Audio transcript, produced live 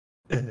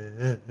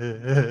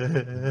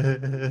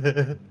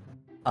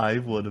I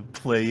want to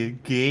play a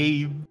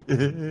game.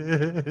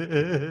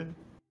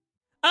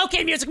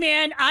 Okay, Music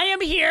Man, I am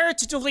here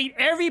to delete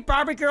every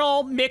Barbie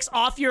Girl mix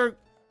off your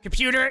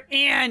computer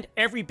and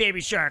every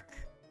Baby Shark.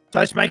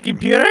 Touch my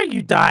computer,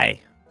 you die.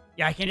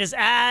 Yeah, I can just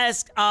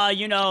ask,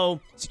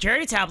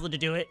 Security Tablet to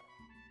do it.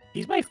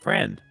 He's my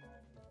friend.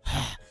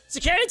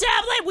 Security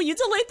Tablet, will you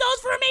delete those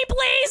for me,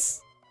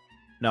 please?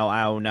 No,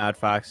 I will not,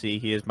 Foxy.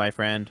 He is my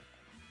friend.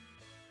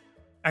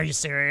 Are you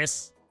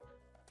serious?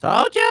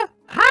 Told ya!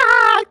 Ha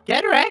ha!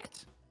 Get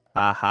wrecked!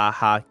 Ha ha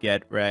ha!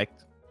 Get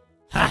wrecked!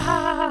 Ha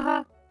ha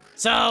ha!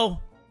 So,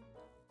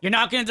 you're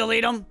not gonna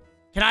delete them?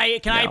 Can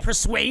I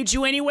persuade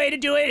you any way to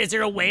do it? Is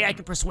there a way I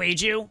can persuade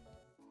you?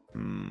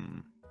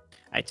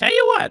 I tell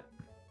you what.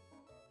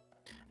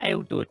 I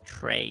will do a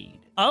trade.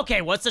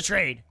 Okay, what's the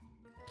trade?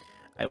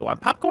 I want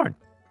popcorn.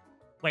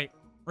 Wait,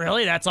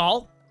 really? That's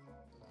all?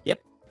 Yep.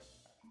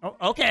 Oh,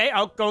 okay,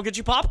 I'll go get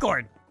you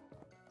popcorn.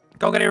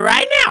 Go get it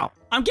right now!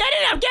 I'm getting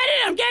it!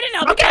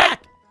 I'll be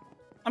back!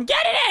 I'm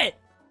getting it!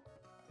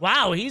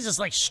 Wow, he's just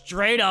like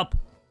straight up.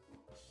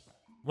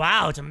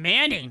 Wow,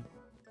 demanding.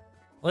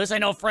 At least I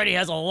know Freddy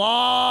has a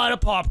lot of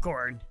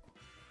popcorn.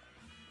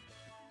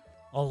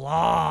 A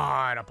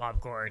lot of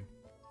popcorn.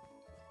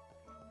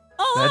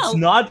 Oh, That's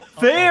not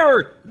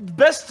fair!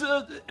 Best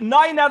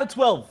 9 out of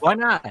 12. Why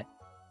not?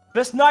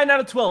 Best 9 out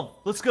of 12.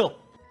 Let's go.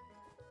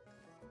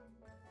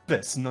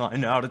 Best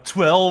 9 out of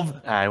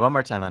 12. Alright, one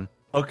more time then.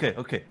 Okay.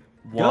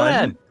 Go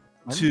ahead.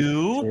 1,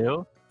 2,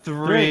 2,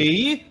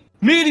 3.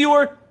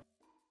 Meteor!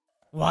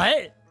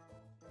 What?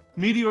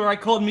 Meteor, I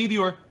called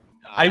Meteor.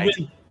 I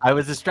win. I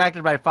was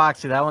distracted by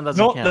Foxy. That one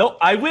doesn't count. No,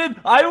 I win!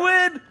 I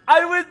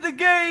win the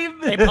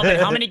game! Hey, Puppet,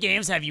 how many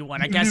games have you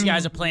won? I guess you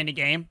guys are playing a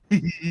game.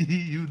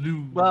 You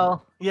lose.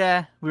 Well,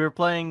 yeah, we were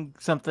playing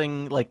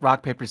something like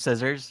rock, paper,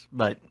 scissors,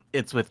 but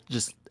it's with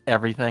just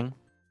everything.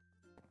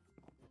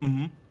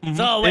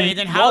 So wait,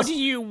 then how do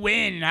you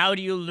win and how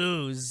do you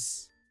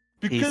lose?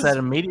 Because He said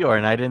a meteor,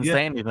 and I didn't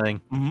say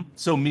anything.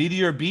 So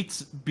Meteor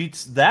beats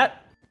that.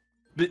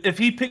 But if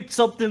he picked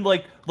something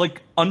like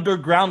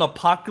underground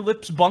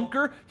apocalypse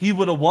bunker, he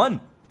would have won.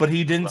 But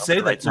he didn't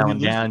say that. So That one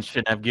down.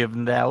 Shouldn't have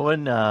given that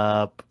one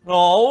up.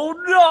 Oh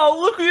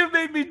no! Look what you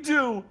made me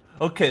do.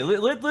 Okay,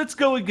 let's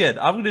go again.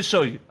 I'm gonna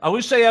show you. I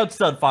wish I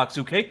outstunned Fox.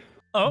 Okay.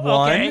 Oh,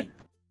 1, okay.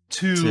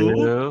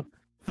 2,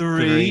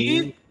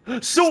 3.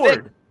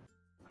 Sword.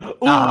 Ooh,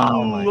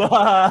 Oh my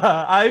God.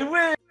 I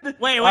win.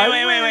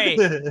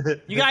 Wait.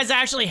 You guys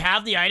actually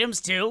have the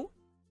items too?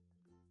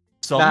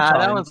 Sometimes. Nah,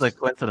 that one's a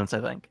coincidence,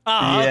 I think.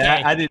 Oh, okay.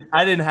 Yeah,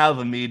 I didn't have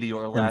a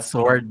meteor And last.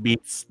 sword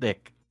beats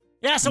stick.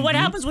 Yeah, so what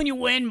happens when you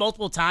win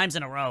multiple times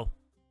in a row?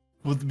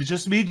 Well, it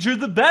just means you're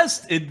the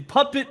best. And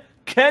Puppet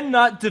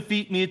cannot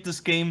defeat me at this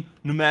game,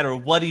 no matter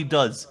what he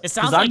does. It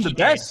sounds 'Cause like I'm the he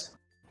best.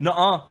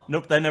 Nuh-uh.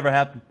 Nope, that never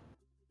happened.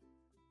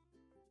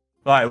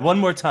 All right, one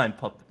more time,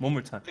 Puppet. One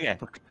more time. Okay.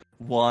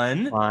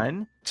 1,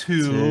 1,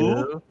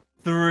 2,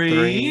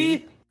 3.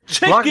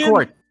 Block Chicken.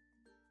 court.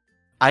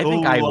 I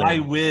think I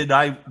win.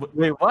 I win.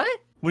 Wait, what?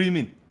 What do you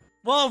mean?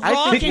 Well, I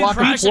Raw think can block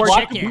crush court- a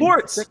block chicken.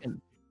 court.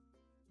 Chicken.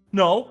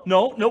 No,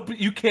 but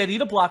you can't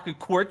eat a block of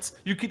quartz.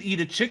 You could eat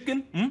a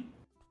chicken.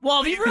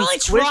 Well, if you really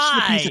Squish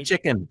the piece tried. of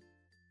chicken.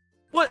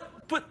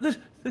 What? But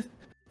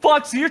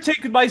Foxy, you're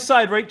taking my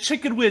side, right?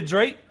 Chicken wins,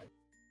 right?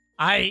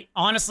 I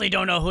honestly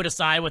don't know who to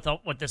side with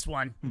this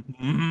one.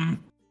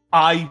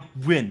 I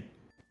win.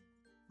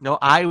 No,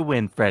 I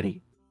win,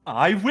 Freddy.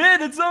 I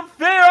win. It's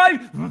unfair.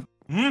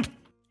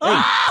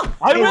 Oh!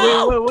 I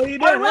win. Wait, what are you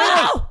doing?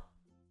 No!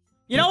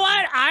 You know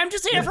what? I'm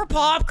just here for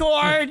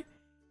popcorn.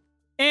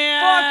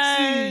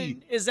 And Foxy!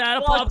 is that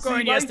a Foxy,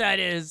 popcorn? Yes, right? that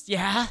is.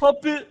 Yeah.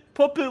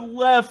 Puppet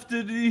left,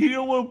 and he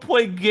don't want to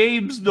play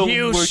games no more.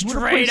 You wanna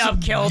straight play up some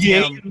killed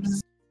him.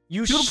 games?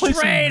 You wanna play some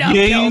straight up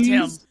killed him.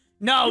 games?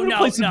 No, You wanna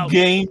play some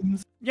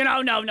games? You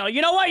know, no.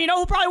 You know what? You know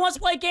who probably wants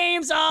to play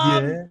games?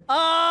 Yeah.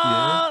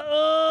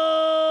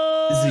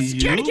 Is it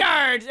Security you?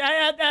 guard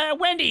at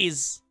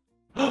Wendy's.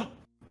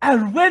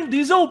 And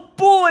Wendy's, oh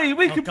boy,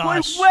 we can play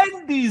gosh.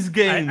 Wendy's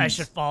games. I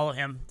should follow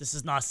him. This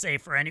is not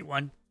safe for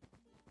anyone.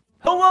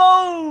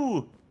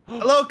 Hello.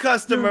 Hello,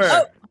 customer.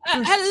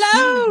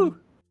 Hello!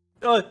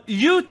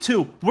 You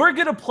two, we're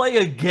gonna play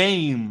a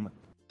game.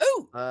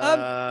 Ooh,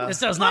 This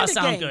does not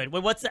kinda sound game. good.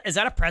 Wait, what's that? Is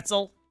that a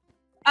pretzel?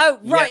 Oh,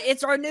 right,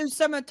 it's our new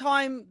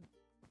summertime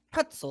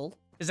pretzel.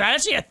 Is that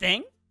actually a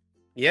thing?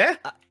 Yeah?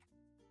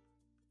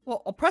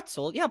 Well, a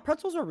pretzel? Yeah,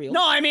 pretzels are real.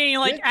 No, I mean,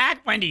 like, at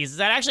Wendy's. Is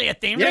that actually a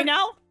thing Yeah. right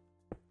now?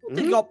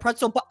 They got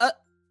pretzel, but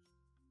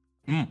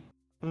Ugh.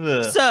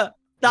 sir,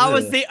 that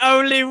was the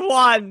only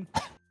one.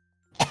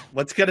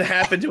 What's gonna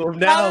happen to him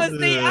now? That was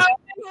the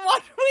only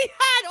one we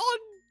had on.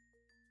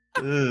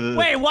 Ugh.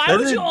 Wait, why That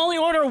would you didn't- only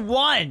order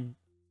one?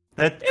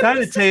 That kind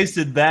of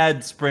tasted bad,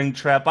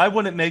 Springtrap. I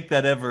wouldn't make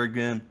that ever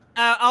again.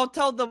 I'll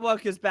tell the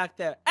workers back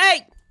there.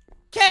 Hey,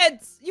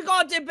 kids, you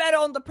gotta do better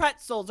on the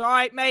pretzels, all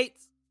right,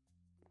 mates?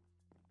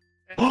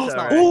 It's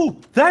all right. Ooh,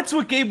 that's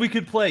what game we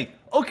could play.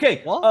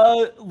 Okay,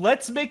 What?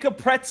 let's make a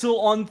pretzel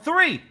on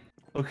 3.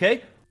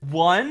 Okay,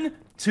 1,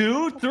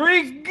 2,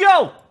 3,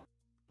 go!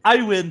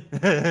 I win.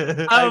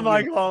 Oh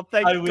my god,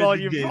 thank I win God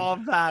the you game.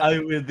 bombed that. I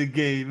win the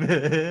game.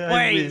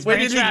 Wait, Where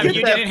did you Springtrap, get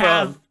you that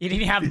didn't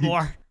from? have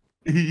more.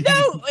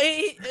 No,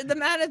 the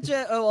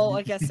manager, well,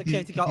 I guess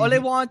security guard, only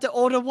wanted to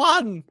order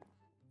one.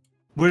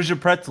 Where's your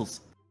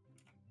pretzels?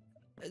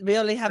 We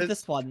only have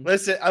this one.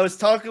 Listen, I was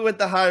talking with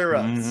the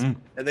higher-ups, Mhm.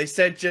 and they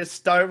said just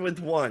start with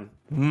one.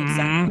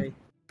 Exactly.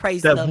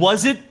 Praise That them.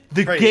 wasn't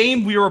the Praise.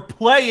 game we were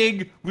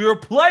playing. We were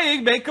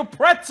playing Make a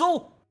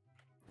Pretzel.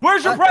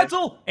 Where's your Okay.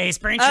 pretzel? Hey,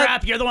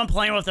 Springtrap, you're the one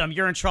playing with him.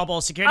 You're in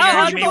trouble. Security Oh,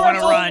 guard, I'm you may going want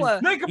to over.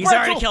 run. Make a He's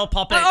already pretzel. killed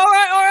Puppet. All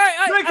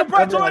right. Make a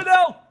pretzel right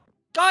now.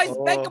 Guys,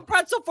 make a Oh.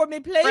 pretzel for me,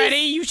 please. Freddy,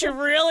 you should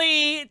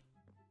really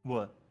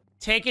What?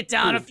 take it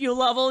down a few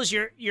levels.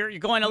 You're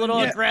going a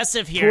little Yeah,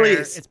 aggressive here.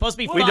 please. It's supposed to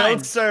be We fun.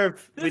 don't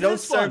serve. This We don't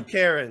is fun. serve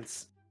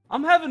Karens.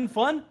 I'm having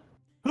fun.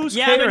 Who's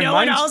Yeah, Karen? but no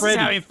one Mine's else Freddy. is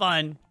having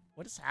fun.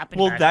 What is happening?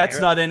 Well, back that's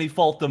there? not any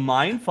fault of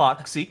mine,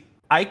 Foxy.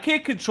 I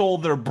can't control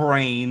their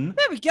brain.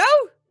 There we go.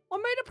 I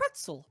made a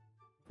pretzel.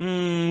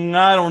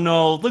 I don't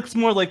know. Looks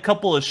more like a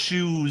couple of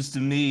shoes to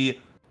me.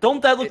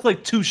 Don't that look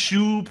like 2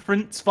 shoe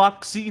prints,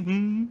 Foxy?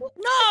 No,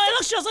 it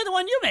looks just like the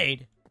one you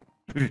made.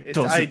 It It's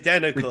doesn't-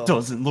 identical. It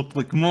doesn't look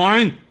like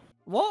mine.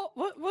 What?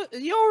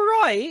 You're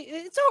right.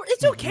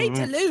 It's okay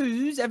to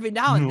lose every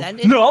now and then.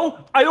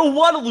 No, I don't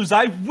want to lose.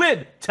 I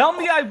win. Tell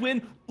me I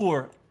win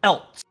or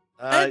else.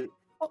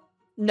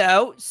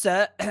 No,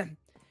 sir.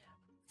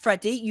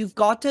 Freddy, you've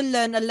got to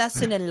learn a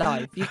lesson in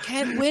life. You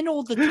can't win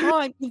all the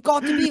time. You've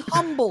got to be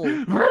humble.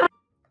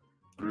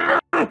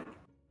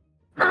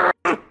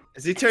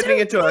 Is he turning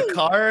into a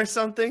car or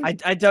something?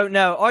 I don't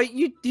know.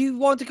 Do you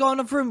want to go on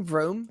a vroom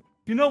vroom?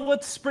 You know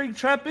what,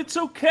 Springtrap? It's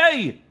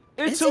okay.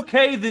 It's Is it?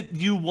 okay that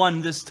you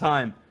won this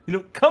time. You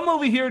know, come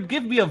over here and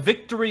give me a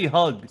victory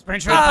hug.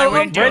 Springtrap, I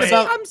wouldn't do right it.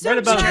 about- I'm so right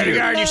about glad Security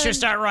here. guard, you should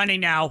start running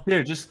now.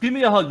 Here, just give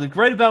me a hug, like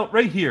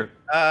right here.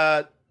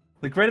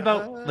 Like right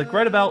about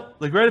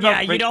Yeah,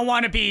 right, you don't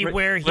want to be right-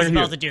 where he's right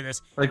about here. to do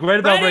this. like right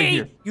about right Freddy,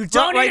 here. you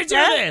don't Right need to do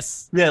there?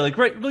 this. Yeah, like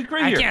right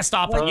I here. can't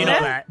stop it. Right You know there?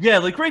 that. Yeah,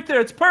 like right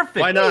there. It's perfect.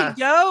 Why There you not?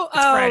 go.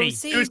 Oh, Freddy.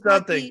 see, Do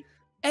something.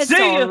 It's See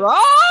ya.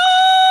 alright.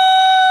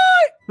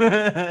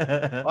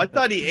 I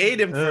thought he ate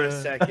him for a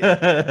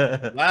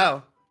second.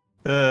 Wow.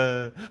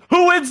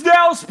 Who wins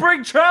now,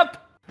 Springtrap?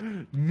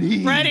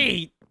 Me.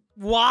 Freddy,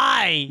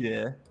 why?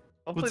 Yeah.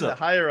 Hopefully What's the up?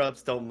 higher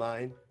ups don't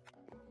mind.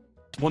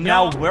 Well,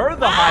 now where are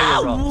the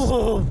higher ups?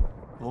 Whoa.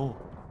 Oh,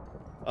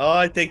 Oh,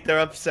 I think they're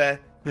upset.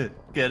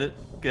 get it.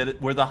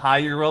 We're the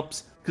higher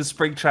ups because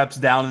Springtrap's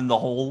down in the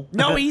hole.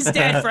 No, he's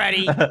dead,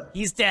 Freddy.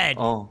 He's dead.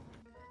 Oh.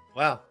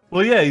 Wow.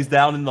 Well, yeah, he's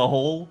down in the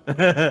hole. Like,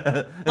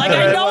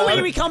 I know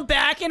when we come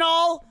back and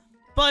all,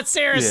 but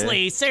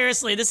seriously,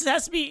 this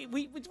has to be.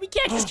 We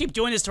can't just keep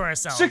doing this to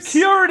ourselves.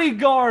 Security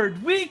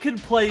guard, we can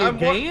play a I'm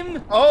wa-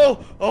 game.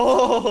 Oh.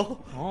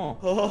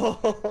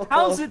 Oh.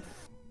 How's it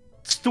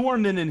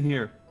storming in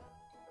here?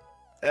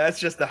 That's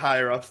just the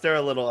higher ups. They're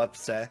a little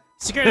upset.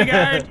 Security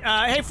guard,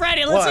 hey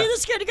Freddy, let's What? leave the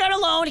security guard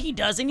alone. He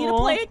doesn't need to Oh.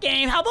 play a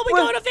game. How about we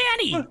What? go to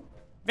Vanny?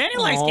 Vanny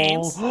likes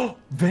games.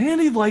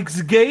 Vanny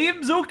likes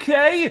games.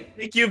 Okay.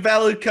 Thank you,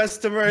 valued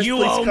customers. You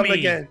Please owe come me.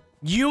 again.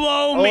 You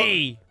owe Oh.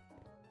 me.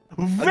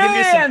 I'll give you some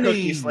Vanny.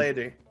 cookies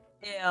later.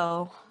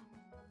 Ew.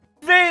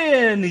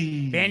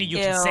 Vanny. Vanny, you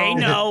can Ew. say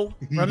no.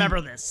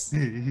 Remember this.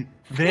 Vanny.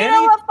 You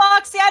know what,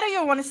 Foxy? I don't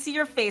even want to see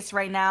your face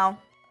right now.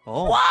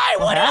 Oh, Why?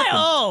 What did I happened?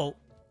 owe?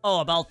 Oh,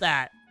 about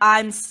that.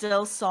 I'm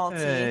still salty.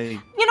 Hey.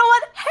 You know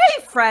what?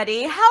 Hey,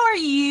 Freddy, how are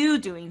you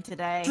doing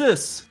today?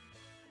 This.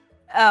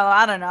 Oh,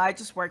 I don't know. I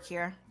just work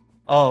here.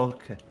 Oh,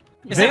 okay.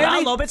 Is it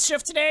Vanny? not Lolbit's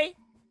shift today?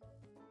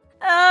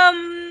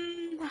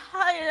 It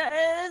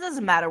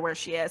doesn't matter where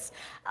she is.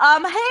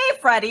 Hey,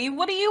 Freddy,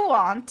 what do you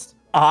want?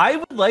 I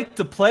would like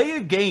to play a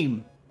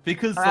game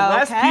because the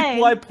last Okay.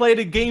 people I played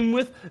a game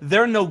with,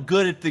 they're no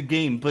good at the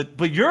game.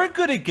 But you're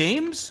good at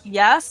games.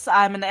 Yes,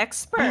 I'm an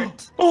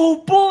expert. Oh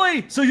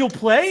boy! So you'll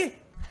play?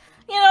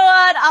 You know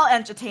what? I'll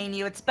entertain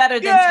you. It's better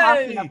than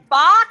talking to Yay!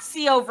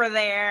 Foxy over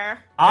there.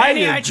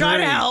 Vanny, I try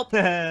to agree. help. You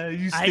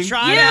I stink.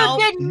 try. You know.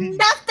 did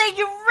nothing.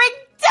 You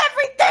rigged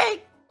everything.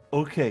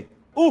 Okay.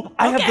 Oh,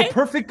 I have Okay. the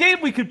perfect game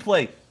we could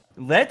play.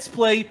 Let's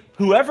play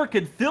whoever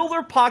can fill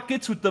their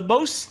pockets with the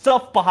most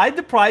stuff behind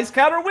the prize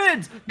counter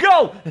wins.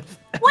 Go!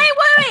 Wait.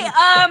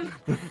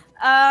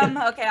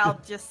 Okay, I'll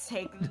just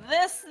take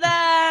this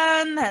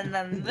then, and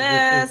then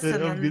this,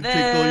 and I'm then gonna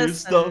take all your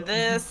this, stuff. and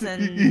this,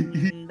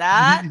 and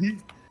that,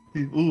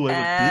 Ooh, I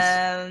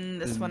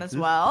and this and one as this.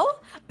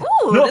 well.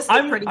 Ooh, No, this is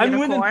a pretty I'm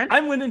unicorn. winning.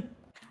 I'm winning.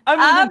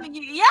 I'm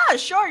winning. Yeah,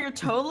 sure, you're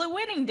totally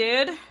winning,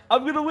 dude.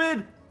 I'm gonna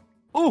win.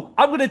 Ooh,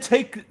 I'm gonna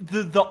take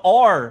the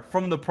R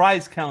from the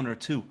prize counter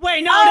too.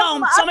 Wait, no.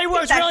 I Somebody think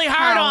worked that really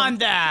hard counts. on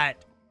that.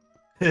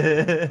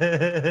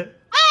 Hey!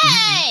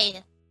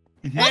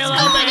 Hey, What's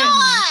going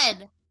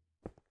on?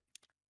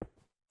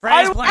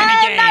 Freddy's I- playing a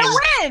And game. I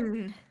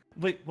win.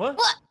 Wait, what?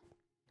 What?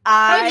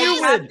 I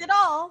you have win? it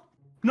all.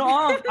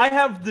 No, I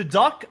have the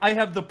duck. I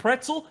have the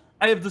pretzel.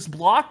 I have this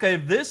block. I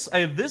have this. I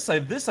have this. I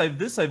have this. I have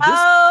this. I have this.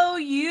 Oh,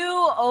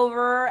 you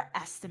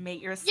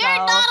overestimate yourself.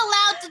 You're not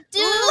allowed to do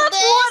Look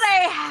this. what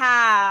I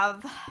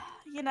have.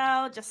 You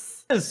know,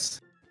 just.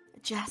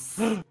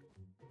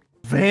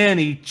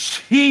 Vanny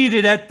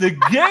cheated at the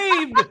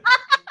game.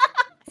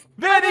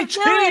 Vanny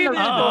cheated.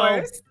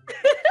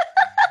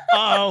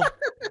 Uh-oh.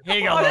 Here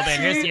you go, Lolbit.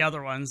 Here's the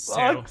other ones, too.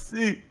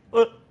 Foxy.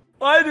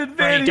 Why did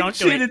Vanny don't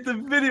do cheat it. at the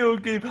video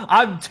game?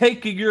 I'm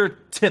taking your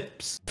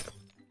tips.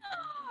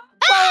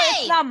 Well,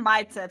 it's not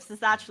my tips.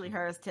 It's actually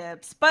hers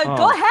tips. But Oh.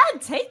 go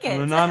ahead, take it.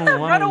 Well, I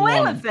don't, Run away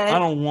want with him. it. I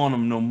don't want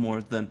him no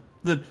more. Then,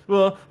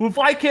 well, if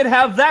I can't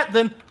have that,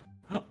 then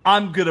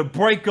I'm gonna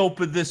break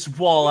open this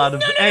wall out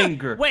of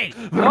anger. Wait.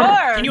 Sure,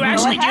 Can you go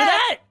actually do ahead.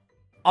 that?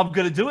 I'm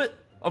gonna do it.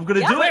 I'm gonna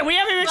do Wait, it. we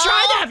haven't even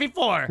tried that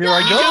before. Here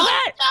I Can go. you do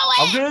that?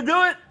 I'm gonna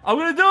do it. I'm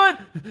gonna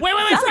do it.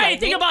 Wait, Freddy,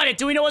 think about it.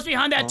 Do we know what's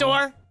behind that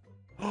door?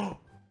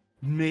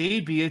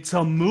 Maybe it's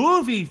a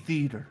movie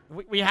theater.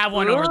 We have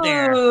one over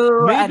there.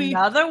 Ooh, Maybe-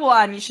 another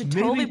one. You should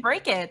totally maybe-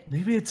 break it.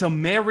 Maybe it's a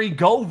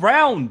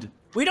merry-go-round.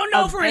 We don't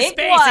know A if we're in big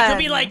space. It could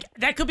be one. like,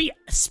 that could be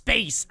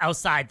space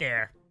outside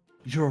there.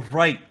 You're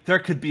right. There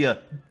could be a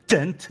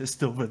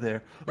dentist over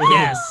there.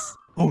 Yes.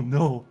 Oh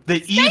no, the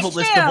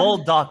evilest of Jam. all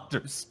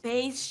doctors.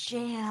 Space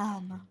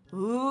Jam.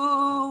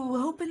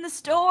 Ooh, open the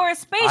store.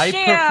 Space I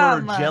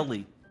Jam. prefer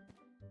jelly.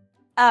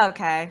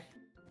 Okay.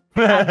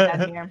 I'm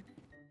done here.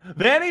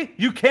 Vanny,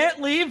 you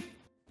can't leave.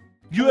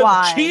 You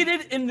Why? have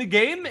cheated in the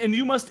game, and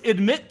you must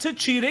admit to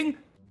cheating.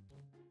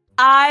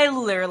 I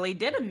literally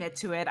did admit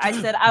to it. I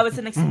said I was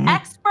an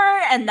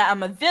expert and that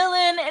I'm a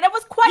villain, and it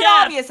was quite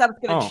Yeah. obvious I was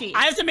gonna Oh. cheat.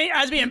 I have to be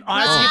honest with you,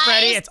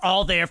 Freddy. Nice. It's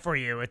all there for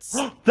you. It's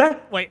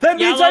That Wait, that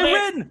yeah, means I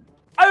Lolbit? win.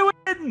 I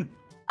win.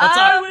 What's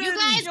up? Oh, You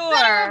guys sure.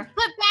 better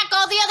put back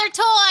all the other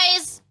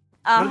toys.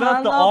 What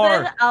about the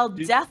Lolbit, R? I'll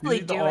Do you definitely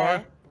need the do R?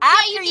 it.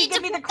 After Yeah, you need give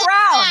to me the put that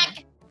crown.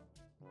 back.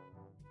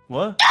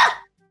 What?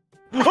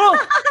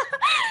 Oh,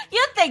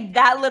 You think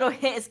that little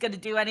hit is gonna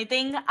do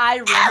anything? I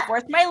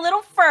reinforced my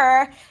little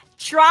fur.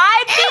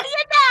 Try beating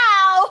it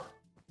now.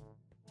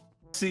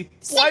 see,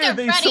 Sick why are of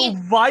they so Freddy.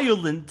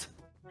 violent?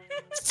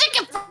 Sick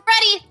him,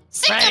 Freddy.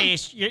 Sick Freddy, him.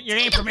 you're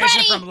getting Sick of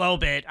permission Freddy. from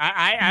Lolbit.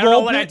 I don't know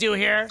what I Lolbit? do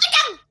here.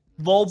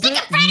 Lolbit,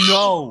 Freddy!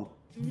 no.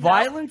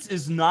 Violence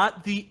is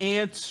not the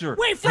answer.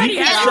 Wait, Freddy, We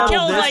can have you settle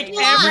killed this. like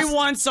lost.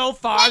 everyone so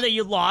far that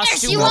you lost There,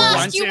 to she or lost.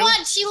 won You to?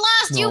 won. She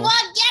lost. You No. won.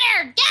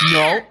 Get her.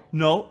 Get her.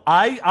 No,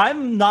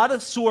 I'm not a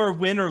sore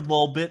winner,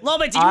 Lolbit.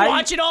 Lolbit, did you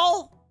watch it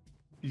all?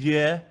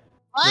 Yeah.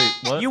 What?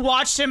 Wait, what? You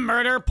watched him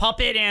murder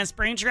Puppet and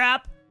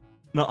Springtrap?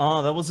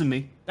 Nuh-uh, that wasn't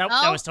me. That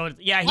No? was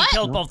totally. Yeah, he What?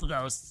 killed No. both of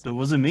those. That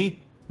wasn't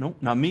me. No,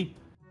 not me.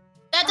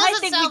 That I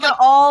doesn't think we sound could like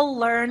all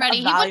learn Freddy. a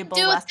He wouldn't valuable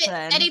do lesson.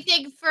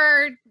 anything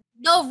for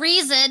no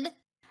reason.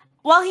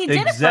 Well, he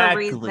did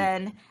Exactly. it for a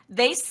reason.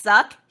 They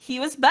suck. He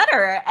was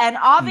better. And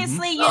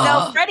obviously, you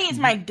know, Freddy is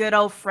my good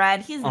old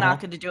friend. He's not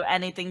going to do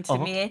anything to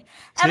me.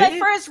 And See? I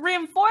first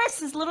reinforced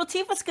his little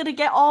teeth was going to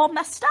get all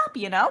messed up,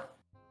 you know?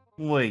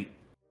 Wait,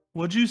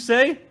 what'd you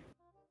say?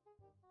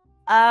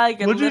 Your What'd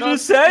you little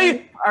just say?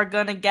 teeth are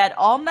going to get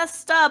all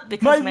messed up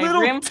because My my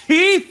little reinf-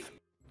 teeth!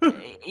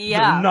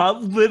 Yeah. They're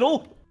not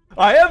little.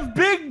 I have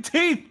big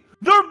teeth.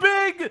 They're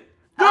big. They're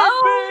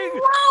Oh,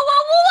 big.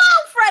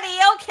 whoa, Freddy.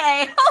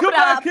 Okay, Come hold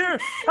back up. here.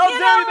 How You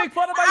dare you know, make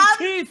fun of my um,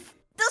 teeth?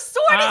 The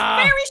sword is Ah.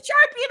 very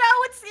sharp, you know.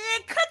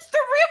 It cuts the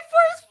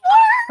reinforced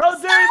floor.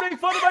 How dare you make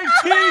fun of my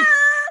teeth?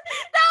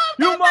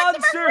 No, You go back to my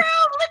monster. room.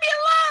 Leave me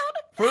alone.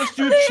 First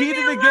you Leave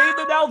cheated me the game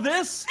and now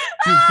this?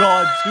 You've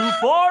gone too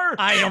far.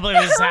 I don't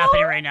believe this is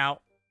happening right now.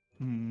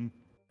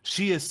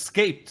 She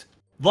escaped.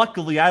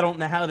 Luckily, I don't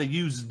know how to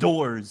use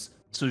doors,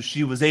 so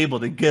she was able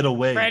to get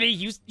away. Freddy,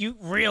 you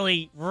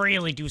really,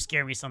 really do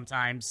scare me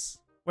sometimes.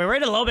 Wait, where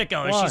did Lolbit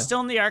go? Is Why? she still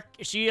in the arc?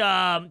 Is she,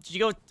 did you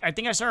go? I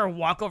think I saw her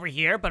walk over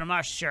here, but I'm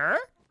not sure.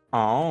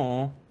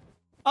 Oh.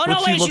 Oh, no,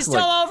 What'd she wait, look she's still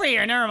like? over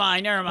here. Never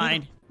mind, never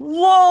mind.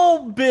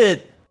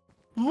 Lolbit.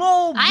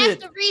 Lolbit. I have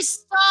to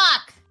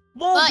restock.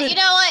 Lolbit. But you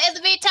know what? In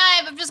the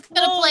meantime, I'm just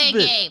gonna play a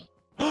Lolbit. game.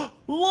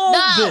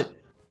 Lolbit.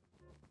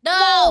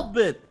 No.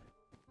 Lolbit.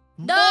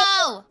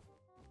 No.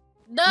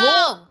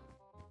 No.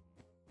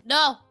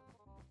 No.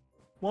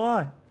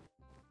 Why?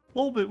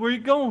 Lolbit, where you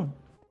going?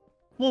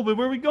 Lolbit,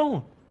 where are we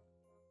going?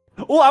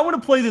 Oh, I want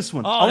to play this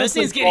one. I Oh, wanna this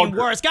play thing's getting Frogger.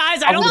 worse.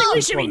 Guys, I don't wanna think we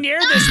play should be Frogger. near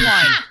this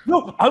one.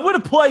 No, I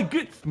want to play.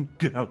 Get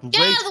out of the Get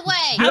way. out of the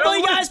way. How about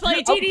you Get guys play out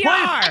of the way. TDR?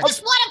 I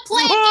just want to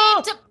play a Ah!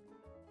 game to.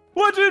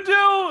 What'd you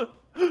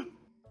do?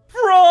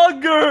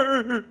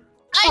 Frogger!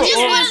 I just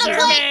Oh, wanted to damn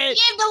play a it.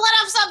 game to let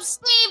off some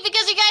steam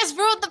because you guys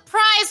ruined the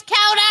prize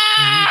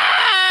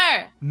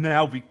counter.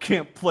 Now we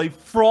can't play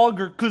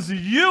Frogger because of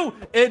you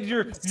and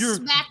your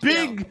Smack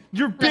big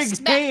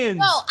Respect. hands.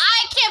 No,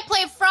 I can't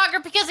play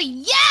Frogger because of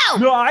you.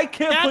 No, I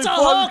can't That's a play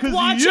Frogger hook. because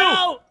Watch of you.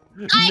 out.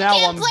 I now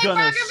can't I'm play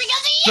gonna Frogger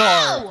because of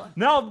starve. you.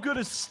 Now I'm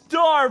gonna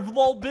starve,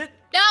 Lolbit.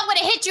 Now I'm gonna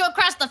hit you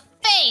across the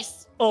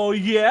face. Oh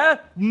yeah?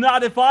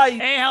 Not if I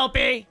Hey,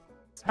 Helpy.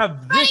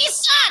 have Freddy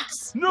this.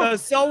 sucks. No,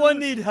 Does someone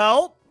need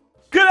help?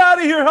 get out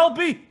of here,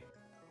 Helpy.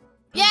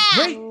 Yeah.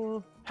 Wait,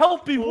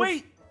 Helpy,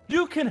 wait.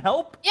 You can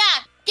help. Yeah.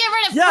 Get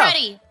rid of Yeah.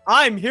 Freddy.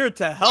 I'm here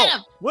to help. Get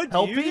him. What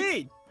do you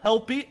need?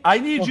 Helpy, I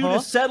need you to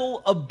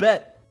settle a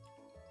bet.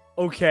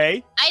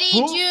 Okay. I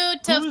need you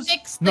to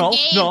fix the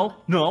game.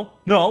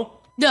 No.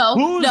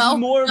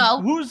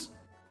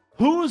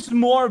 Who's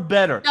more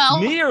better? No.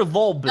 Me or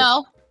Lolbit?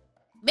 No.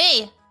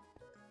 Me.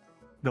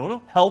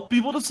 No. Help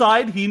people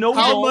decide. He knows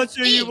How all. much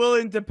are you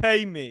willing to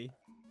pay me?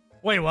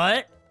 Wait,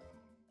 what?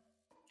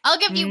 I'll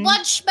give you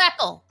 1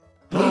 shekel.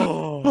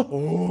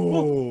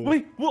 Oh.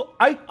 Wait, well,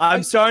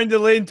 I'm starting to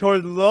lean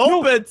toward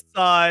Lolbit's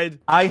side.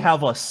 I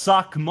have a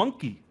sock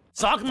monkey.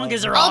 Sock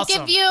monkeys are I'll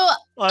awesome. give you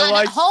I a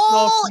like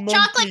whole soft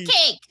chocolate monkey.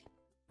 cake.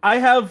 I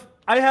have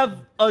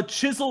a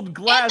chiseled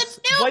glass,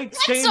 new white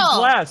stained pencil.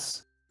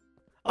 glass.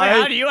 Wait,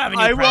 how do you have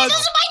any I presents?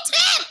 Those are my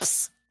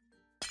tips.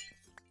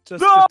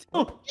 Just No,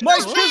 my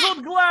those back.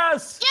 chiseled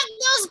glass. Give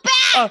those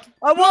back.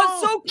 I want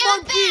No. Sock Give it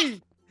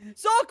Monkey!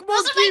 Sock Those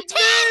are my Monkey, tips.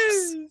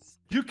 please!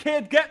 You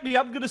can't get me.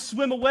 I'm gonna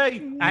swim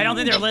away. I don't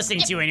think they're listening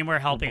to you anymore,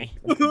 Helpy.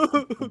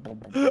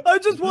 I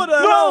just want to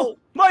No, help!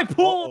 my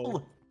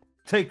pool.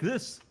 Take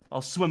this.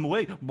 I'll swim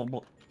away.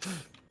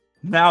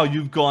 Now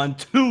you've gone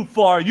too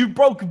far. You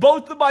broke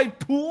both of my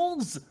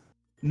pools.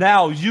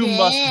 Now you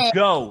must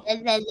go.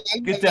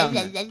 Get down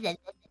there.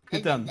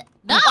 Get down there.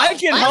 No, I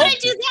can why help would I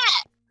do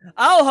that?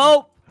 I'll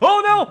help!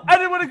 Oh no! I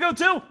didn't want to go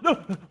too.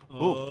 No.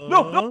 Oh,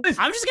 no, please.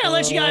 I'm just gonna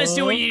let you guys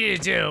do what you need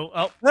to do.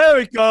 Oh, There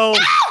we go!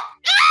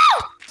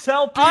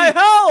 Help me. I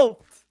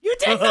helped! you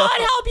did not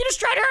help. You just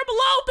tried to hurt him a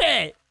little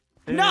bit.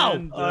 No,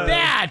 And,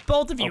 bad.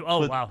 Both of you.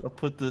 Oh, wow. I'll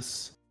put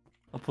this.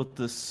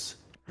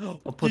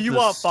 Do you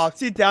want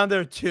Foxy down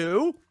there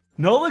too?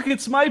 No, look,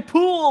 it's my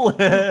pool.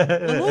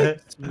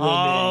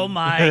 Oh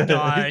my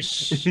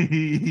gosh.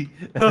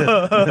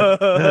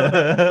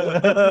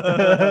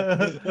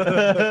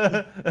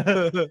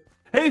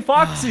 Hey,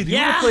 Foxy, do you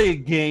want Yeah? to play a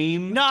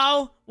game?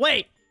 No,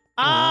 wait.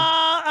 You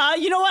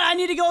know what? I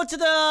need to go to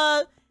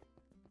the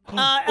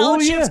Oh,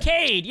 Elchip's yeah.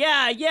 Cade.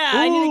 Yeah,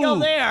 I need to go Ooh.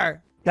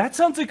 there. That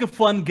sounds like a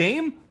fun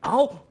game.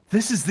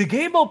 This is the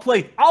game I'll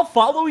play. I'll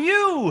follow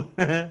you.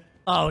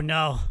 Oh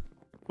no.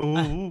 Ooh,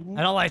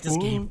 I don't like this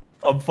game.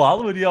 I'm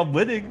following you. I'm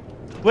winning.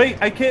 Wait,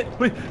 I can't.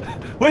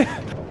 Wait.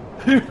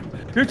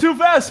 You're too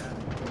fast.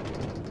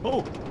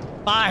 Oh,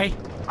 Bye.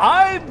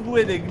 I'm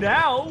winning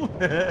now.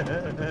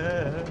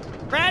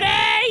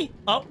 Ready?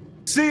 Oh,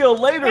 See you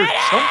later. ready?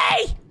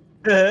 I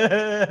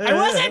I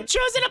wasn't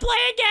choosing to play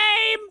a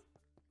game.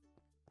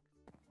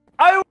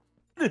 I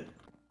win.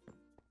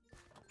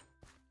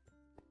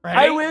 Ready?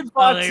 I win,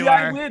 Oh, there Foxy. you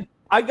I are. win.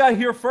 I got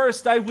here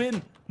first. I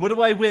win. What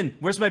do I win?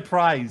 Where's my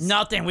prize?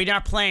 Nothing. We're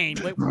not playing.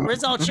 Wait,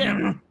 where's El Chip?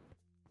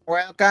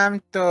 Welcome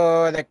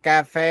to the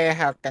cafe.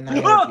 How can I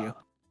help you?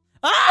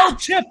 Ah! El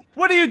Chip,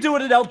 what are you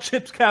doing at El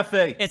Chip's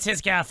Cafe? It's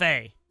his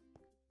cafe.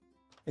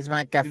 It's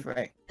my cafe.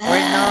 Wait,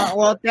 no.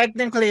 Well,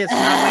 technically, it's not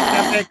my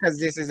cafe because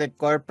this is a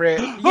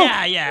corporate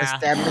Yeah.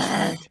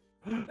 establishment.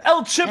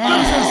 El Chip,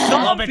 there's a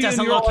zombie Lolbit doesn't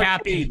in your look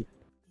happy.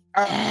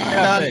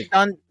 arcade.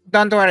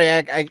 Don't worry.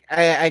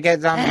 I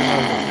get zombies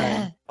all the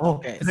time.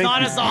 Okay. It's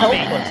not a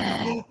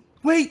zombie.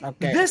 Wait,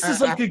 Okay, this is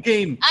like a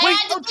game. I Wait,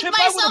 had to El pick Chip,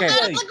 I myself wanna out of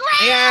play. the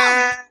ground.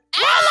 Yeah.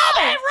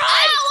 Lolbit,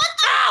 run!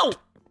 Ow!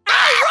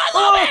 Ow,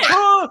 run, Lolbit!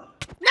 Oh,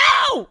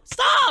 No!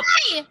 Stop!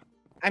 Hey,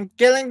 I'm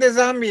killing the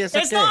zombies.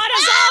 It's okay. not a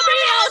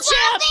zombie, El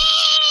Chip!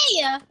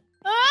 zombie!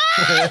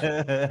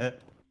 Ah!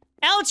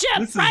 El Chip,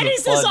 This is a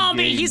Freddy's the fun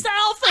zombie! game. He's the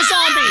alpha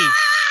zombie!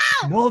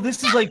 no,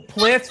 this is like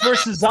Plants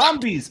vs.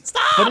 Zombies.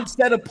 Stop! But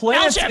instead of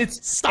plants, El Chip,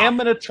 it's stop.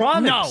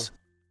 animatronics. No.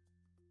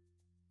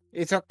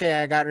 It's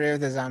okay. I got rid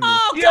of the zombies.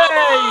 Oh,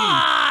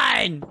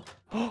 Yay! come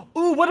on!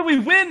 Ooh, what do we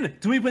win?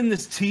 Do we win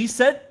this tea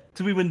set?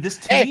 Do we win this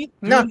tea? Hey, Do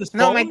we no, win this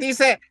no, my phone? tea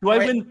set. Do I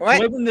Wait, win? What?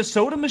 Do I win the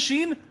soda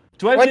machine?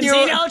 Do I What win? do you-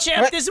 See, El Chip,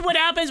 What? this is what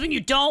happens when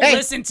you don't Hey.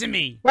 listen to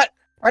me. What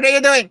are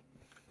you doing?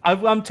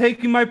 I'm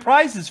taking my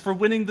prizes for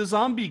winning the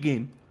zombie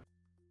game.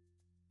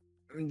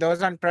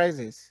 Those aren't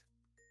prizes.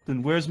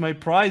 Then where's my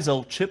prize,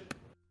 El Chip?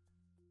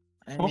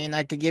 I mean,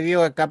 I could give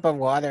you a cup of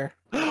water.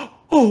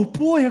 Oh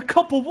boy, a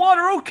cup of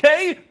water.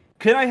 Okay.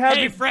 Can I have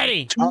Hey,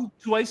 Freddy,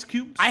 two ice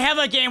cubes? I have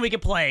a game we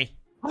could play.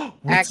 What's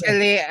that?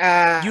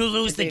 Actually, You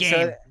lose the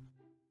okay,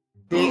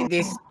 game.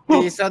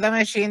 the soda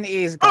machine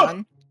is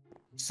gone,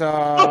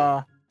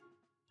 so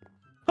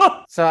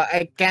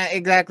I can't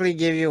exactly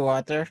give you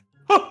water.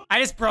 I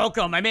just broke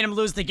him. I made him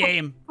lose the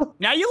game.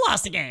 Now you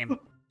lost the game.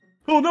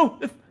 Oh no!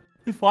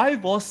 If I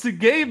lost the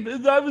game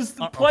and I was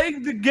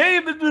playing the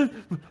game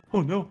and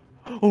oh no!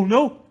 Oh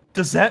no!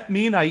 Does that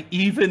mean I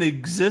even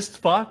exist,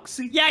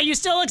 Foxy? Yeah, you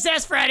still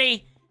exist,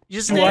 Freddy. You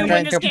just What didn't are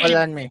win you this trying to pull game.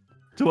 on me?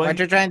 Do I? What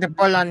you trying to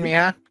pull on me,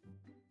 huh?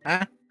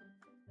 Huh?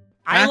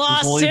 I Huh?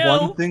 lost There's only too.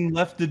 one thing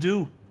left to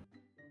do.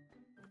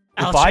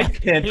 El If I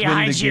Chip, can't win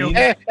behind the you. game,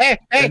 Hey, hey,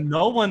 hey! then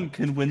no one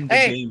can win the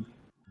Hey. game.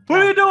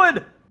 What are you doing?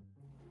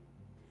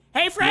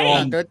 Hey, Freddy,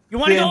 Wrong. Do you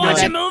want to go Stand watch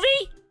up. a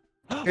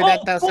movie?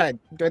 that outside.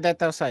 Do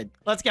that outside.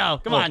 Let's go.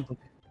 Come on.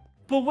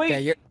 But wait,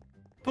 Okay, you.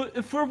 but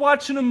if we're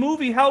watching a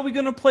movie, how are we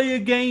gonna play a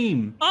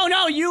game? Oh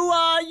no,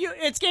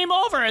 it's game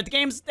over. The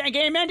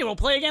game ended. We'll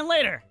play again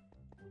later.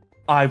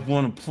 I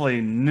want to play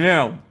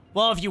now.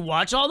 Well, if you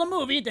watch all the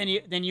movie, then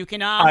you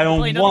can I don't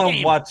play another want to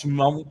game. watch. I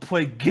want to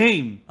play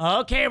game.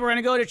 Okay, we're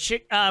gonna go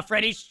to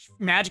Freddy's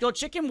Magical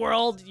Chicken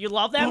World. You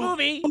love that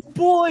movie? Oh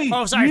boy!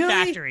 Oh, sorry, really?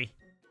 Factory.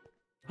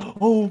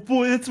 Oh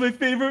boy, that's my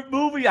favorite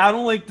movie. I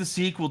don't like the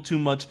sequel too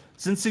much.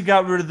 Since they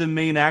got rid of the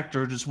main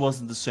actor, it just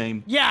wasn't the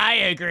same. Yeah, I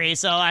agree.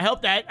 So I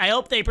hope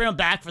they bring him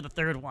back for the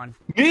third one.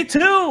 Me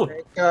too.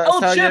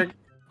 So Chip,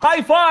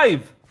 high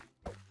five.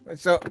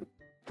 So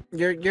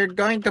you're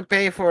going to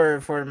pay for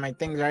my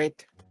things,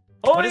 right?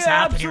 Oh, What is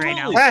happening right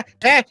now?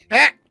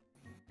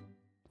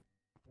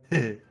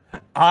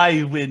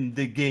 I win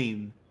the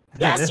game.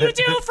 Yes, you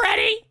do,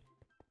 Freddy.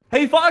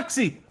 Hey,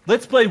 Foxy,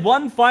 let's play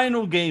one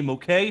final game,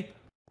 okay?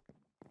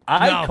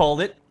 I No. call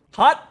it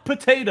Hot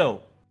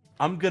Potato.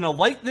 I'm gonna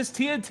light this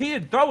TNT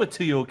and throw it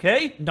to you,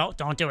 okay? No,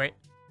 don't do it.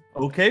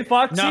 Okay,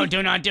 Foxy? No,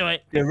 do not do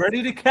it. Get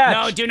ready to catch.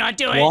 No, do not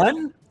do it.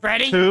 1,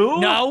 Freddy. 2,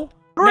 No.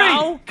 3.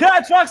 No.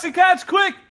 Catch, Foxy, catch, quick!